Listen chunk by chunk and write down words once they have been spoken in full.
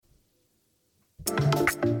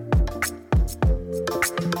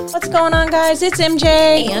going on, guys? It's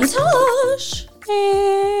MJ. And Tosh.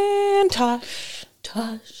 And Tosh.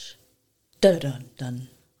 Tosh. Dun dun dun.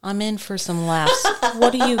 I'm in for some laughs.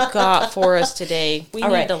 What do you got for us today? We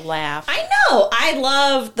need to laugh. I know. I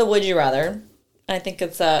love the Would You Rather. I think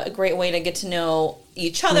it's a great way to get to know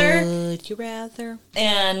each other. Would you rather?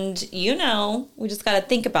 And, we just got to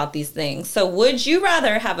think about these things. So would you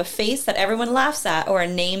rather have a face that everyone laughs at or a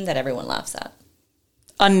name that everyone laughs at?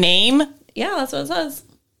 A name? Yeah, that's what it says.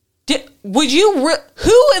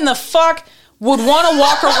 Who in the fuck would want to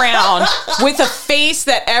walk around with a face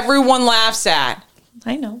that everyone laughs at?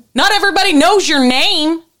 I know. Not everybody knows your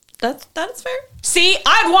name. That's fair. See,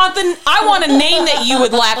 I want a name that you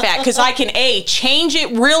would laugh at because I can change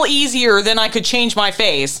it real easier than I could change my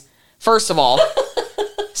face. First of all.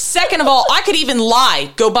 Second of all, I could even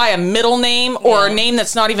lie, go by a middle name or a name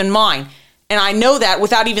that's not even mine. And I know that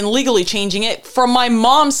without even legally changing it from my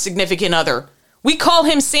mom's significant other. We call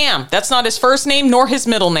him Sam. That's not his first name nor his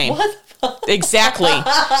middle name. What? Exactly.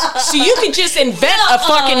 So you could just invent a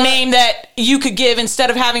fucking name that you could give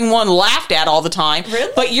instead of having one laughed at all the time.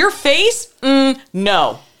 Really? But your face?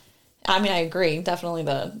 No. I mean, I agree. Definitely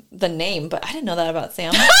the name, but I didn't know that about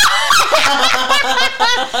Sam.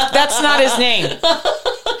 That's not his name.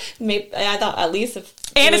 Maybe I thought at least if.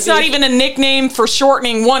 And it's not even a nickname for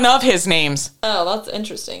shortening one of his names. Oh, that's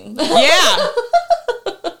interesting. Yeah.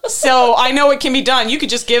 So I know it can be done. You could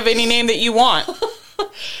just give any name that you want.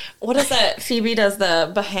 What is that? Phoebe does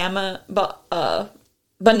the banana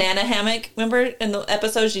hammock. Remember in the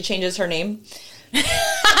episode she changes her name?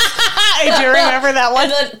 I do remember that one.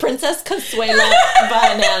 And then Princess Consuela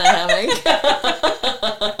banana hammock.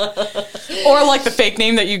 Or like the fake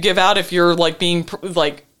name that you give out if you're like being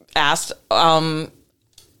like asked out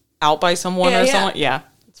by someone or someone. Yeah.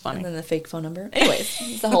 Funny. And then the fake phone number. Anyways,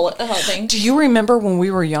 it's the whole thing. Do you remember when we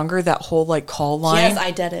were younger, that whole like call line? Yes, I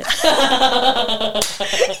did it.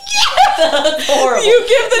 That's horrible. You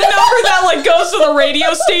give the number that like goes to the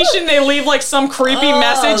radio station. They leave like some creepy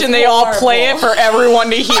message and they all play it for everyone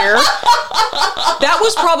to hear. That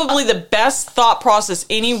was probably the best thought process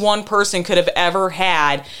any one person could have ever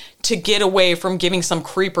had to get away from giving some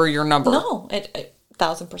creeper your number. No,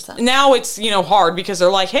 1,000%. Now it's, hard because they're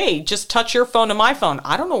like, hey, just touch your phone to my phone.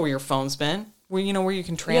 I don't know where your phone's been. Where you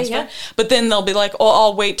can transfer. Yeah. But then they'll be like, oh,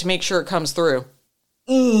 I'll wait to make sure it comes through.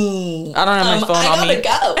 I don't have my phone on me. I gotta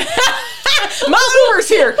go. My Uber's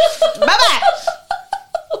here. Bye-bye.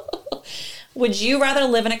 Would you rather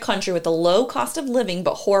live in a country with a low cost of living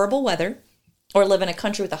but horrible weather, or live in a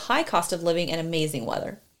country with a high cost of living and amazing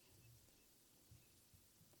weather?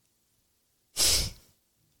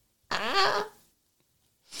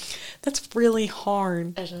 That's really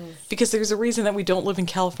hard because there's a reason that we don't live in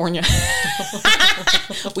California.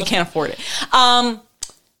 We can't afford it.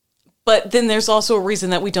 But then there's also a reason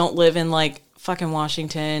that we don't live in like fucking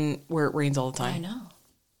Washington where it rains all the time. I know.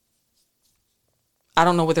 I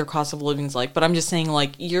don't know what their cost of living is like, but I'm just saying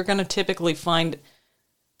like you're going to typically find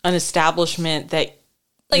an establishment that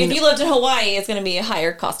like if you lived in Hawaii, it's going to be a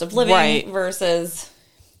higher cost of living versus.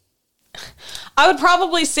 I would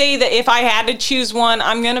probably say that if I had to choose one,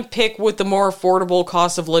 I'm going to pick with the more affordable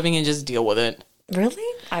cost of living and just deal with it. Really?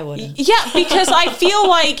 I wouldn't. Yeah, because I feel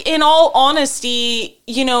like, in all honesty,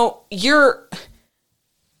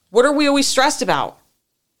 what are we always stressed about?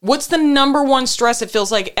 What's the number one stress it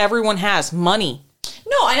feels like everyone has? Money.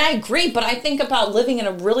 No, and I agree, but I think about living in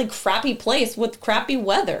a really crappy place with crappy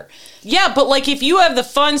weather. Yeah, but like if you have the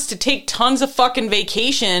funds to take tons of fucking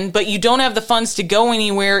vacation, but you don't have the funds to go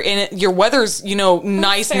anywhere and your weather's,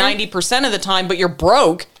 nice 90% of the time, but you're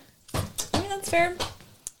broke. I mean, that's fair.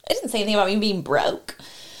 I didn't say anything about me being broke.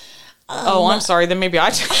 I'm sorry. Then maybe I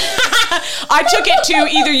took it to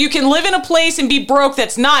either you can live in a place and be broke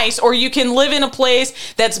that's nice, or you can live in a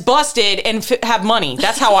place that's busted and have money.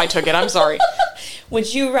 That's how I took it. I'm sorry.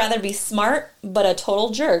 Would you rather be smart but a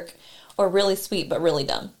total jerk, or really sweet but really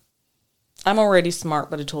dumb? I'm already smart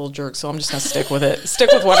but a total jerk, so I'm just going to stick with it. Stick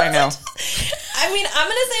with what I know. I mean, I'm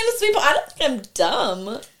going to say I'm sweet, but I don't think I'm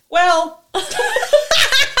dumb. Well...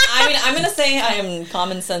 I mean, I'm going to say I am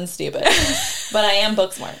common sense stupid, but I am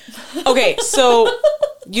book smart. Okay, so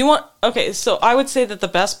I would say that the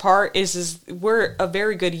best part is we're a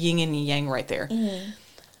very good yin and yang right there. Mm-hmm.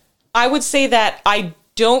 I would say that I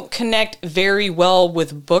don't connect very well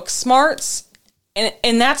with book smarts.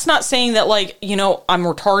 And that's not saying that like, I'm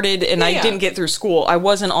retarded and I didn't get through school. I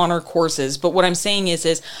was in honor courses. But what I'm saying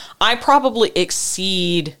is I probably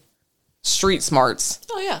exceed street smarts.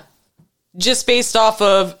 Oh, yeah. Just based off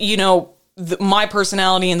of, my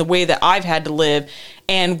personality and the way that I've had to live.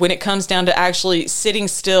 And when it comes down to actually sitting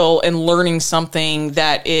still and learning something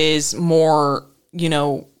that is more,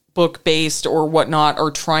 book based or whatnot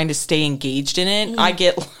or trying to stay engaged in it, I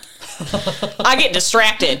get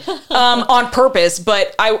distracted on purpose.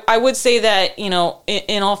 But I would say that, you know,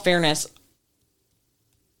 in all fairness,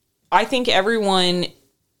 I think everyone,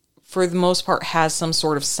 for the most part, has some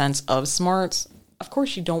sort of sense of smarts. Of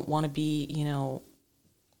course, you don't want to be, you know,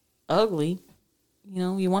 ugly. You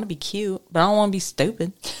know, you want to be cute, but I don't want to be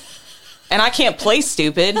stupid. And I can't play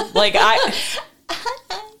stupid. Like,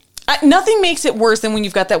 nothing makes it worse than when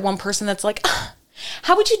you've got that one person that's like,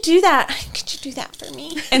 how would you do that? Could you do that for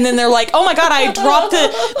me? And then they're like, oh my God, I dropped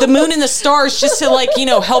the moon and the stars just to, like, you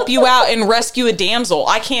know, help you out and rescue a damsel.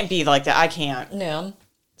 I can't be like that. I can't. No.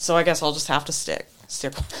 So I guess I'll just have to stick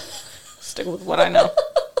with what I know.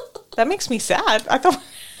 That makes me sad. I thought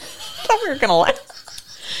we were gonna laugh.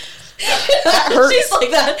 That hurts. She's like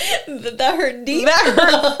that. That hurt deep.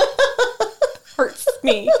 That hurts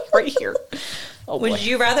me right here. Oh, Would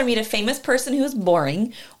you rather meet a famous person who is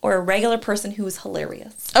boring or a regular person who is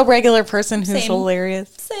hilarious? A regular person who's Same. hilarious.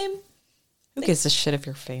 Same. Who gives a shit if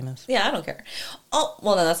you're famous? Yeah, I don't care. Oh,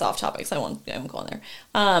 well, no, that's off topic, so I won't go on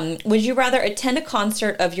there. Would you rather attend a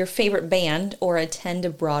concert of your favorite band or attend a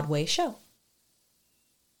Broadway show?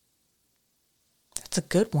 That's a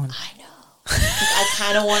good one. I know. I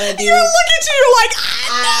kind of want to do. You look at you like,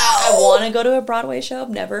 I know. I want to go to a Broadway show. I've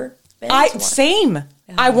never been. Same.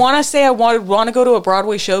 Yeah. I want to say I want to go to a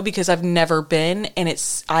Broadway show because I've never been, and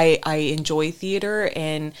it's I enjoy theater,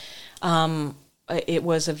 and it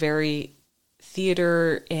was a very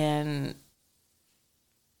theater and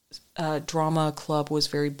drama club was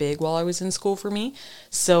very big while I was in school for me.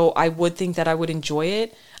 So I would think that I would enjoy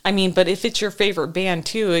it. I mean, but if it's your favorite band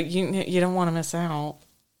too, you don't want to miss out.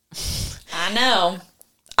 I know.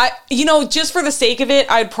 You know, just for the sake of it,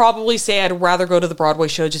 I'd probably say I'd rather go to the Broadway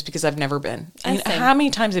show just because I've never been. I mean, how many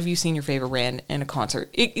times have you seen your favorite band in a concert?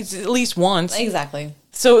 It's at least once. Exactly.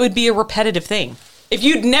 So it would be a repetitive thing. If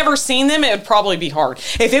you'd never seen them, it would probably be hard.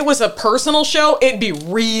 If it was a personal show, it'd be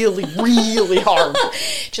really, really hard.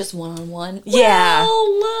 Just one-on-one. Yeah.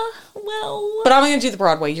 Well. But I'm going to do the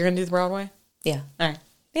Broadway. You're going to do the Broadway? Yeah. All right.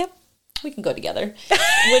 Yep. We can go together.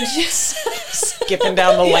 Would you... Skipping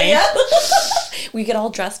down the lane. Yeah. We get all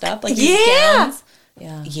dressed up like these gowns.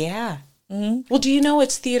 Yeah. Yeah. Mm-hmm. Well, do you know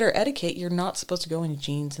it's theater etiquette? You're not supposed to go in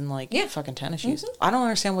jeans and like fucking tennis shoes. Mm-hmm. I don't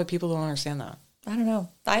understand why people don't understand that. I don't know.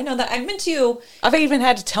 I know that. I've been to... I've even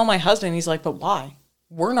had to tell my husband. He's like, but why?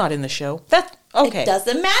 We're not in the show. That's okay. It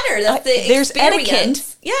doesn't matter. That's the there's experience.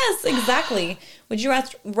 etiquette. Yes, exactly. Would you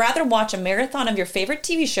rather watch a marathon of your favorite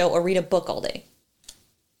TV show or read a book all day?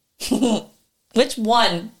 Which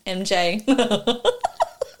one, MJ?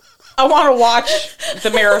 I want to watch the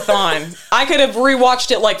marathon. I could have rewatched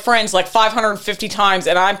it like Friends like 550 times,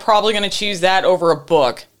 and I'm probably going to choose that over a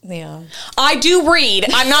book. Yeah. I do read.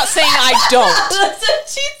 I'm not saying I don't.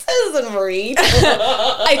 She doesn't read.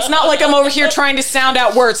 It's not like I'm over here trying to sound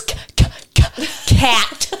out words.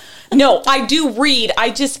 Cat. No, I do read. I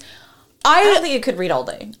don't think you could read all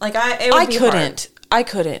day. Like I couldn't. I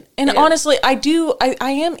couldn't. And honestly, I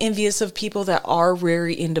am envious of people that are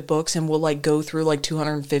very into books and will like go through like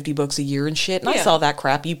 250 books a year and shit. And I saw that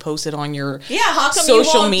crap you posted on your how come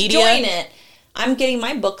social you won't media. Join it? I'm getting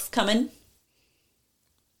my books coming.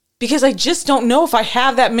 Because I just don't know if I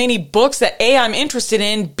have that many books that A, I'm interested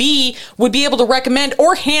in, B, would be able to recommend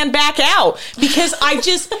or hand back out. Because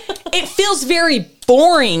it feels very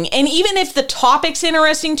boring. And even if the topic's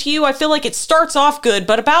interesting to you, I feel like it starts off good,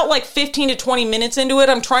 but about like 15 to 20 minutes into it,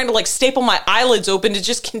 I'm trying to like staple my eyelids open to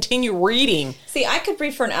just continue reading. See, I could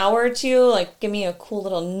read for an hour or two, like give me a cool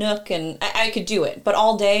little nook, and I could do it. But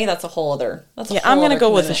all day, that's a whole other. I'm going to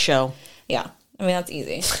go with a show. Yeah, I mean that's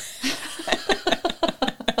easy.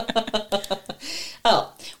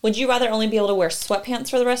 Oh, would you rather only be able to wear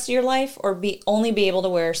sweatpants for the rest of your life, or only be able to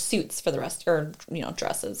wear suits for the rest, or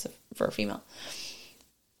dresses for a female?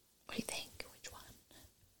 What do you think? Which one?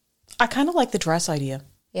 I kind of like the dress idea.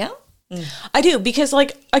 Yeah? I do, because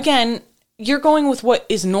like, again, you're going with what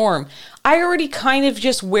is norm. I already kind of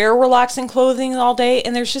just wear relaxing clothing all day,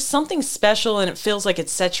 and there's just something special, and it feels like it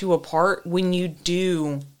sets you apart when you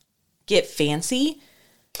do get fancy.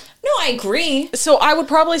 No, I agree. So I would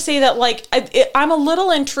probably say that, like, I'm a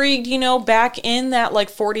little intrigued, back in that, like,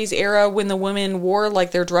 40s era when the women wore,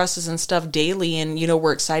 like, their dresses and stuff daily and,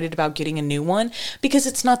 were excited about getting a new one, because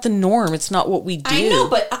it's not the norm. It's not what we do. I know,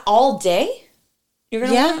 but all day? You're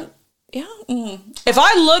going to Yeah. Mm. If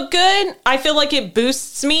I look good, I feel like it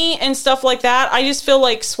boosts me and stuff like that. I just feel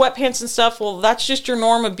like sweatpants and stuff, well, that's just your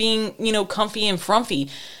norm of being, comfy and frumpy.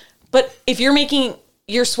 But if you're making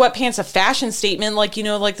your sweatpants a fashion statement, like,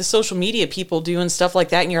 like the social media people do and stuff like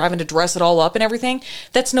that, and you're having to dress it all up and everything,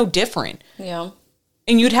 that's no different. Yeah.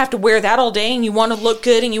 and you'd have to wear that all day and you want to look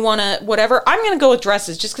good and you want to whatever, I'm going to go with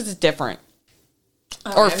dresses just because it's different.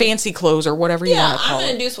 All or right. Fancy clothes or whatever you want to call it. Yeah,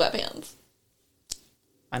 I'm going to do sweatpants.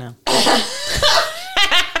 I know.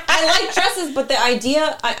 I like dresses, but the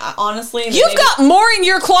idea, I honestly... You've got more in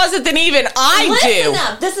your closet than even I do.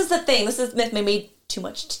 Up. This is the thing. This is maybe too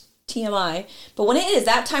much TMI. But when it is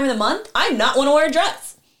that time of the month, I not want to wear a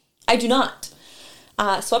dress. I do not.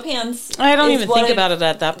 Sweatpants... I don't even think about it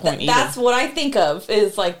at that point either. That's what I think of,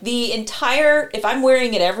 is like the entire... If I'm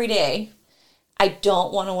wearing it every day, I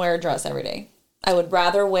don't want to wear a dress every day. I would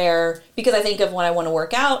rather wear... Because I think of when I want to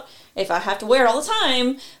work out, if I have to wear it all the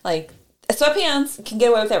time, like... Sweatpants can get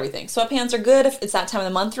away with everything. Sweatpants are good if it's that time of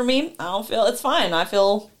the month for me. I don't feel it's fine. I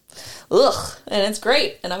feel ugh, and it's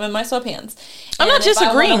great. And I'm in my sweatpants. I'm not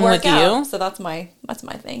disagreeing with you. So that's my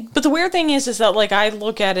thing. But the weird thing is that like I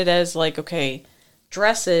look at it as like, okay,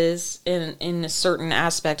 dresses in a certain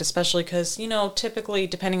aspect, especially because, you know, typically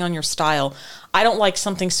depending on your style, I don't like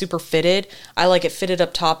something super fitted. I like it fitted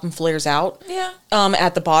up top and flares out. Yeah.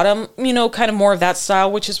 At the bottom, you know, kind of more of that style,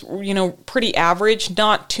 which is, you know, pretty average.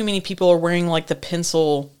 Not too many people are wearing like the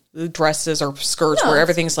pencil dresses or skirts where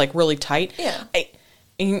everything's like really tight. Yeah.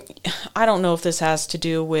 I don't know if this has to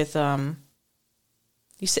do with they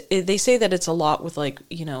say that it's a lot with like,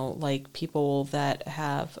 you know, like people that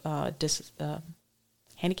have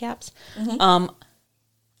handicaps. Mm-hmm.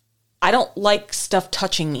 I don't like stuff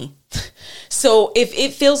touching me. So if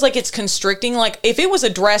it feels like it's constricting, like if it was a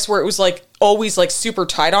dress where it was like always like super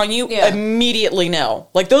tight on you, immediately no.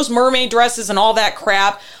 Like those mermaid dresses and all that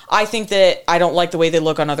crap, I think that I don't like the way they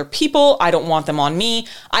look on other people. I don't want them on me.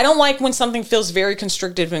 I don't like when something feels very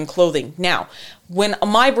constrictive in clothing. Now, when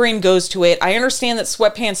my brain goes to it, I understand that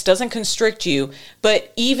sweatpants doesn't constrict you,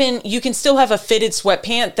 but even you can still have a fitted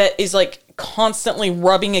sweatpant that is like constantly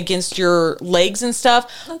rubbing against your legs and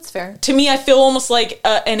stuff. That's fair. To me, I feel almost like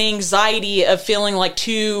an anxiety of feeling like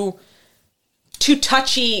too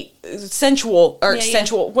touchy, sensual, or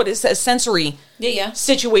sensual, what is that, sensory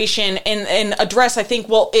situation. And a dress, I think,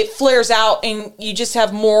 well, it flares out and you just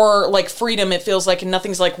have more like freedom, it feels like, and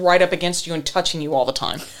nothing's like right up against you and touching you all the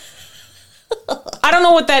time. I don't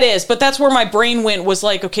know what that is, but that's where my brain went, was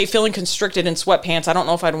like, okay, feeling constricted in sweatpants. I don't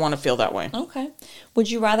know if I'd want to feel that way. Okay. Would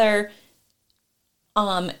you rather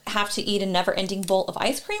have to eat a never-ending bowl of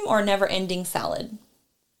ice cream or a never-ending salad?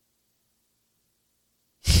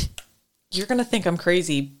 You're going to think I'm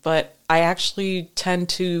crazy, but I actually tend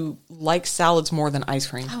to like salads more than ice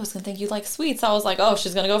cream. I was going to think you like sweets. I was like, oh,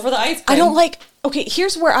 she's going to go for the ice cream. I don't like... Okay,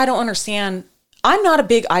 here's where I don't understand. I'm not a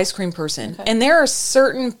big ice cream person. Okay. And there are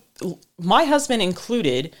certain... My husband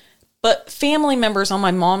included... But family members on my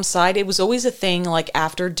mom's side, it was always a thing, like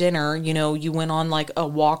after dinner, you know, you went on like a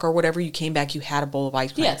walk or whatever, you came back, you had a bowl of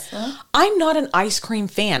ice cream. Yes. I'm not an ice cream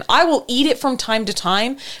fan. I will eat it from time to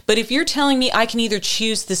time, but if you're telling me I can either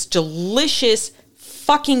choose this delicious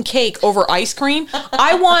fucking cake over ice cream,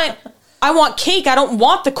 I want cake. I don't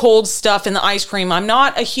want the cold stuff in the ice cream. I'm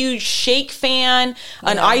not a huge shake fan.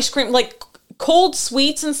 An ice cream, like cold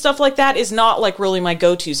sweets and stuff like that is not like really my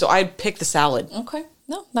go-to, so I'd pick the salad. Okay.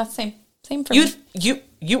 No, that's same for me.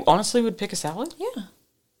 You honestly would pick a salad? Yeah.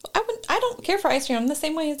 I don't care for ice cream. I'm the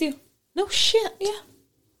same way as you. No shit. Yeah.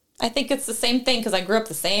 I think it's the same thing because I grew up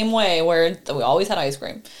the same way where we always had ice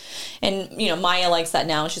cream. And, you know, Maya likes that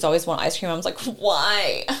now and she's always wanted ice cream. I was like,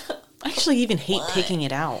 why? I actually even hate picking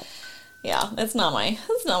it out. Yeah, it's not my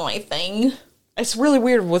thing. It's really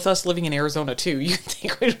weird with us living in Arizona too. You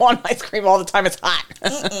think we'd want ice cream all the time. It's hot.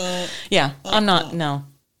 Yeah, I'm not, no.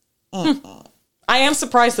 I am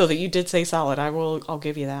surprised though that you did say salad. I'll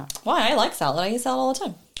give you that. Why? I like salad. I eat salad all the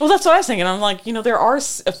time. Well, that's what I was thinking. I'm like, you know, there are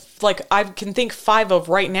like I can think 5 of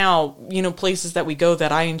right now, you know, places that we go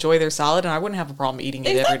that I enjoy their salad, and I wouldn't have a problem eating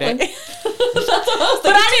it every day. That's what I was thinking.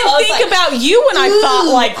 But I didn't think about you when I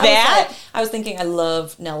thought like that. I was thinking I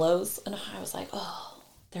love Nello's, and I was like, oh,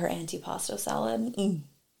 their antipasto salad.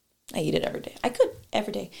 I eat it every day. I could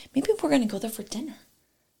every day. Maybe we're gonna go there for dinner.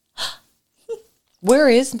 Where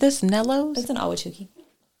is this Nello's? It's in Ahwatukee.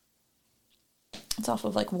 It's off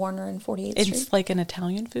of like Warner and 48th Street. It's like an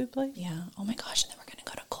Italian food place? Yeah. Oh my gosh. And then we're going to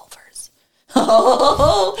go to Culver's.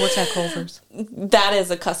 What's that, Culver's? That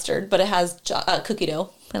is a custard, but it has cookie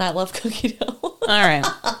dough. And I love cookie dough. All right.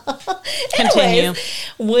 Continue. Anyways,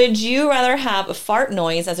 would you rather have a fart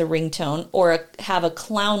noise as a ringtone or have a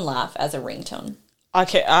clown laugh as a ringtone?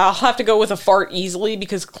 Okay. I'll have to go with a fart easily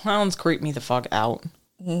because clowns creep me the fuck out.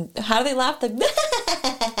 How do they laugh?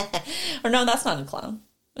 Or no, that's not a clown.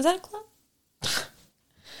 Is that a clown?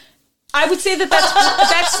 I would say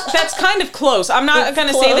that's kind of close. I'm not going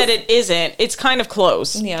to say that it isn't. It's kind of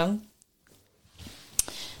close. Yeah.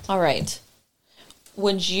 All right.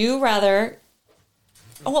 Would you rather...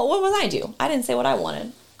 Well, what would I do? I didn't say what I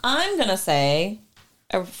wanted. I'm going to say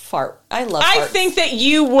a fart. I love farts. I think that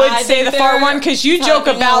you would say the fart one because you joke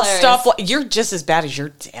about stuff like... You're just as bad as your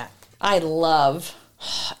dad. I love...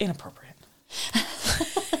 Inappropriate.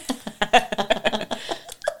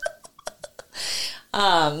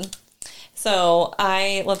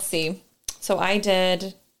 Let's see. So I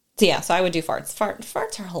did... So I would do farts.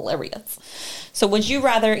 Farts are hilarious. So would you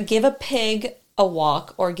rather give a pig a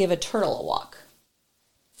walk or give a turtle a walk?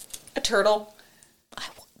 A turtle.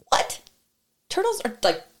 What? Turtles are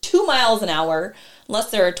like 2 miles an hour,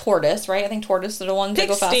 unless they're a tortoise, right? I think tortoises are the ones that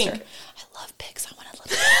go faster. Stink. I love pigs. I want to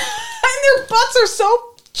live. And their butts are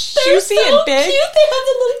so juicy and big. Cute. They have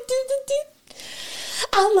the little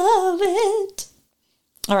I love it.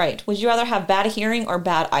 All right. Would you rather have bad hearing or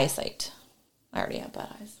bad eyesight? I already have bad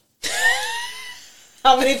eyes.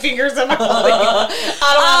 How many fingers am I holding?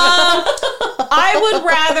 I would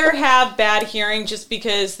rather have bad hearing just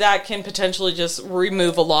because that can potentially just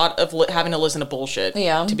remove a lot of having to listen to bullshit.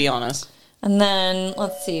 Yeah. To be honest. And then,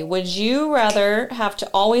 let's see. Would you rather have to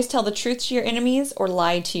always tell the truth to your enemies or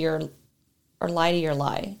lie to your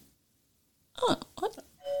lie? Oh, what?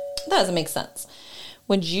 That doesn't make sense.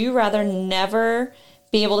 Would you rather never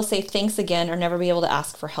be able to say thanks again or never be able to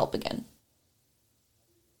ask for help again?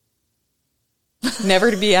 Never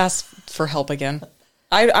to be asked for help again.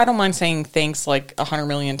 I don't mind saying thanks like 100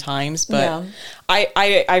 million times, but yeah.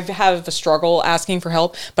 I have a struggle asking for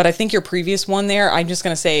help. But I think your previous one there, I'm just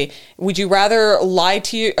going to say, would you rather lie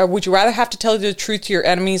to you, or would you rather have to tell the truth to your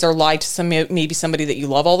enemies or lie to maybe somebody that you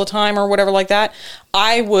love all the time or whatever like that?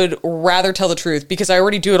 I would rather tell the truth because I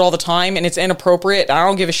already do it all the time and it's inappropriate. I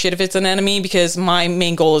don't give a shit if it's an enemy because my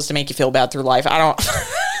main goal is to make you feel bad through life. I don't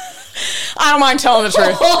mind telling the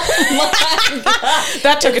truth. Oh my God.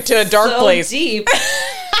 That took it to a dark place. Deep.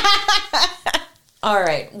 All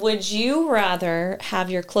right. Would you rather have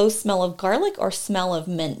your clothes smell of garlic or smell of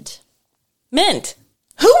mint? Mint.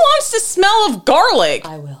 Who wants to smell of garlic?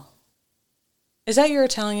 I will. Is that your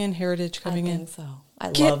Italian heritage coming in? I think so. I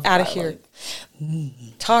love Get out of garlic. here.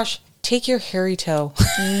 Tosh, take your hairy toe.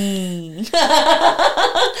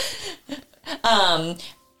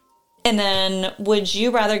 And then, would you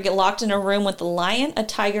rather get locked in a room with a lion, a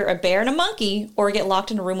tiger, a bear, and a monkey, or get locked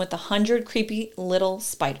in a room with 100 creepy little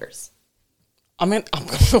spiders? I'm gonna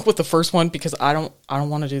go with the first one because I don't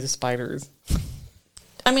want to do the spiders.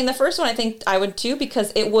 I mean, the first one I think I would too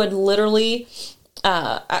because it would literally,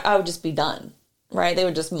 I would just be done, right? They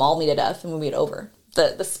would just maul me to death and we'd be over.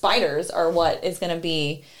 The spiders are what is going to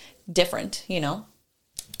be different, you know?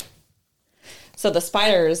 So the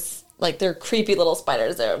spiders... Like, they're creepy little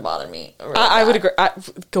spiders that would bother me. Really I would agree.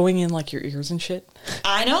 Going in, like, your ears and shit.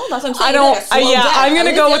 I know. That's what I'm saying. I'm going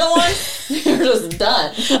to go with... The other one, you're just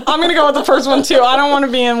done. I'm going to go with the first one, too. I don't want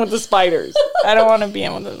to be in with the spiders.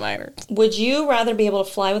 Would you rather be able to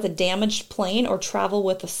fly with a damaged plane or travel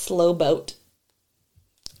with a slow boat?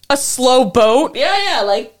 A slow boat? Yeah,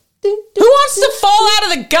 like... Who wants to fall out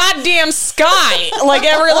of the goddamn sky, like,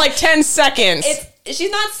 every, 10 seconds?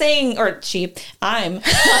 She's not saying, I'm not saying,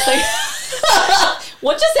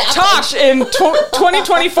 what just happened? Tosh in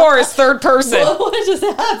 2024 is third person. What just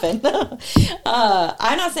happened?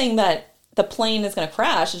 I'm not saying that the plane is going to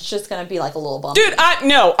crash. It's just going to be like a little bump. Dude,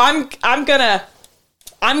 I'm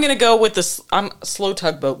gonna go with this. I'm slow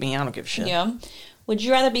tugboat me. I don't give a shit. Yeah. Would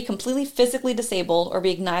you rather be completely physically disabled or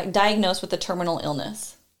be diagnosed with a terminal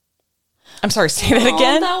illness? I'm sorry, say that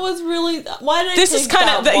again? That was really... Why did I This is kind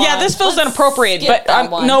of... Yeah, this feels inappropriate, but...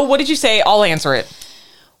 No, what did you say? I'll answer it.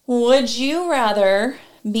 Would you rather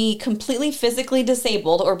be completely physically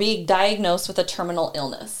disabled or be diagnosed with a terminal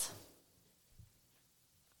illness?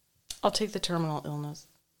 I'll take the terminal illness.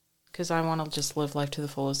 Because I want to just live life to the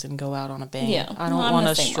fullest and go out on a bang. Yeah. I don't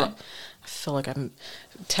want to... I feel like I'm...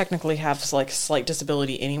 Technically have, slight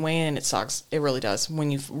disability anyway, and it sucks. It really does.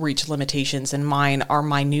 When you reach limitations, and mine are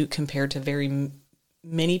minute compared to very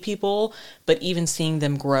many people, but even seeing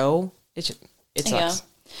them grow, it sucks. Yeah.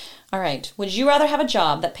 All right. Would you rather have a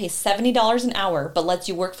job that pays $70 an hour but lets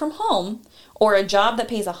you work from home, or a job that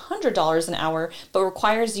pays $100 an hour but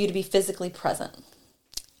requires you to be physically present?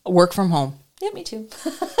 Work from home. Yeah, me too.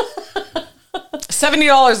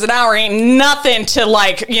 $70 an hour ain't nothing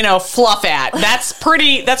to fluff at. That's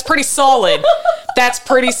pretty solid. That's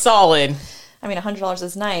pretty solid. I mean, $100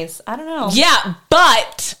 is nice. I don't know. Yeah,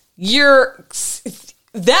 but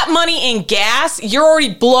that money in gas, you're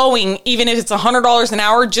already blowing, even if it's $100 an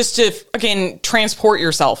hour, just to fucking transport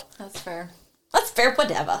yourself. That's fair. That's fair,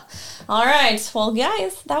 whatever. All right. Well,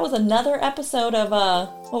 guys, that was another episode of,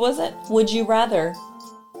 what was it? Would You Rather?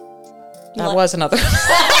 That was another.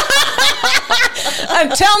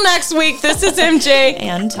 Until next week, this is MJ.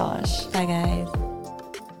 And Tosh. Bye, guys.